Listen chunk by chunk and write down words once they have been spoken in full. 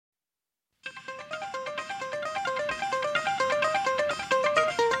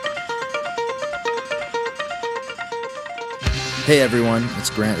Hey everyone, it's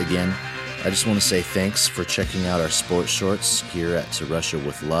Grant again. I just want to say thanks for checking out our sports shorts here at To Russia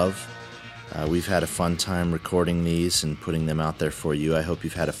With Love. We've had a fun time recording these and putting them out there for you. I hope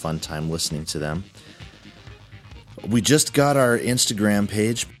you've had a fun time listening to them. We just got our Instagram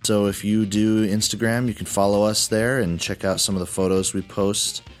page, so if you do Instagram, you can follow us there and check out some of the photos we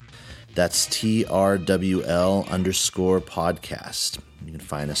post. That's TRWL_podcast. You can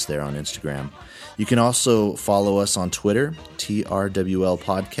find us there on Instagram. You can also follow us on Twitter, TRWL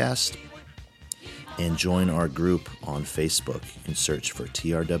Podcast, and join our group on Facebook. You can search for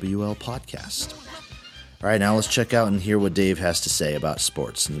TRWL Podcast. All right, now let's check out and hear what Dave has to say about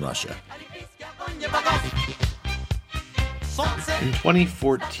sports in Russia. In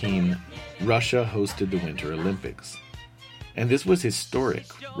 2014, Russia hosted the Winter Olympics. And this was historic.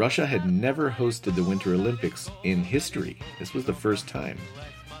 Russia had never hosted the Winter Olympics in history. This was the first time.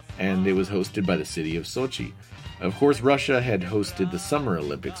 And it was hosted by the city of Sochi. Of course, Russia had hosted the Summer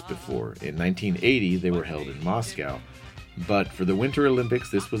Olympics before. In 1980, they were held in Moscow. But for the Winter Olympics,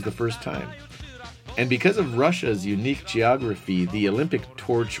 this was the first time. And because of Russia's unique geography, the Olympic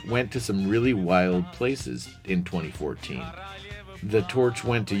torch went to some really wild places in 2014. The torch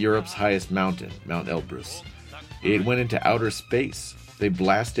went to Europe's highest mountain, Mount Elbrus. It went into outer space. They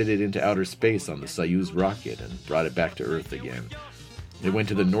blasted it into outer space on the Soyuz rocket and brought it back to Earth again. It went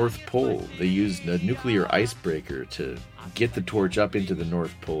to the North Pole. They used a nuclear icebreaker to get the torch up into the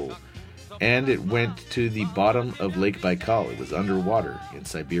North Pole. And it went to the bottom of Lake Baikal. It was underwater in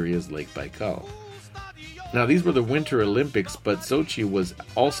Siberia's Lake Baikal. Now, these were the Winter Olympics, but Sochi was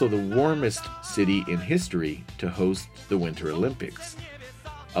also the warmest city in history to host the Winter Olympics.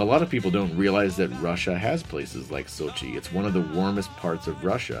 A lot of people don't realize that Russia has places like Sochi. It's one of the warmest parts of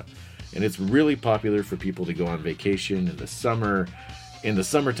Russia, and it's really popular for people to go on vacation in the summer. In the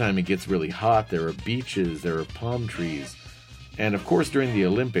summertime, it gets really hot. There are beaches, there are palm trees, and of course, during the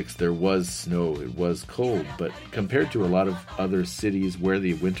Olympics, there was snow. It was cold, but compared to a lot of other cities where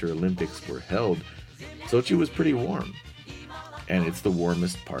the Winter Olympics were held, Sochi was pretty warm, and it's the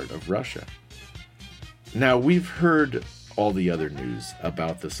warmest part of Russia. Now, we've heard all the other news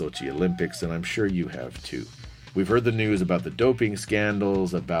about the Sochi Olympics, and I'm sure you have too. We've heard the news about the doping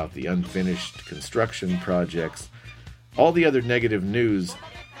scandals, about the unfinished construction projects, all the other negative news,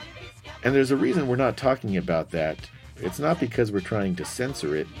 and there's a reason we're not talking about that. It's not because we're trying to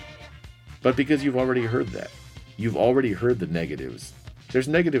censor it, but because you've already heard that. You've already heard the negatives. There's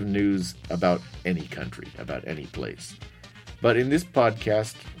negative news about any country, about any place. But in this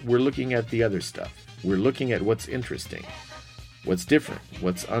podcast, we're looking at the other stuff. We're looking at what's interesting, what's different,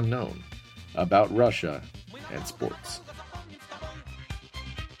 what's unknown about Russia and sports.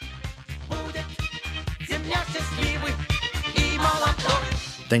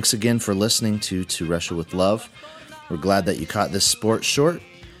 Thanks again for listening to Russia With Love. We're glad that you caught this sports short.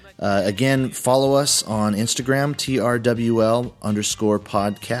 Again, follow us on Instagram,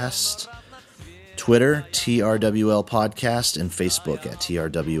 TRWL_podcast, Twitter, TRWL podcast, and Facebook at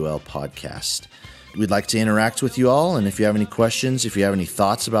TRWL podcast. We'd like to interact with you all, and if you have any questions, if you have any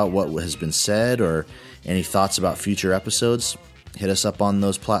thoughts about what has been said, or any thoughts about future episodes, hit us up on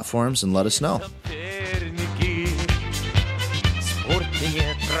those platforms and let us know.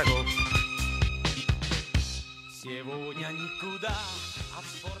 Сегодня никуда, а в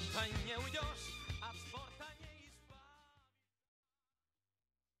спорт не уйдешь.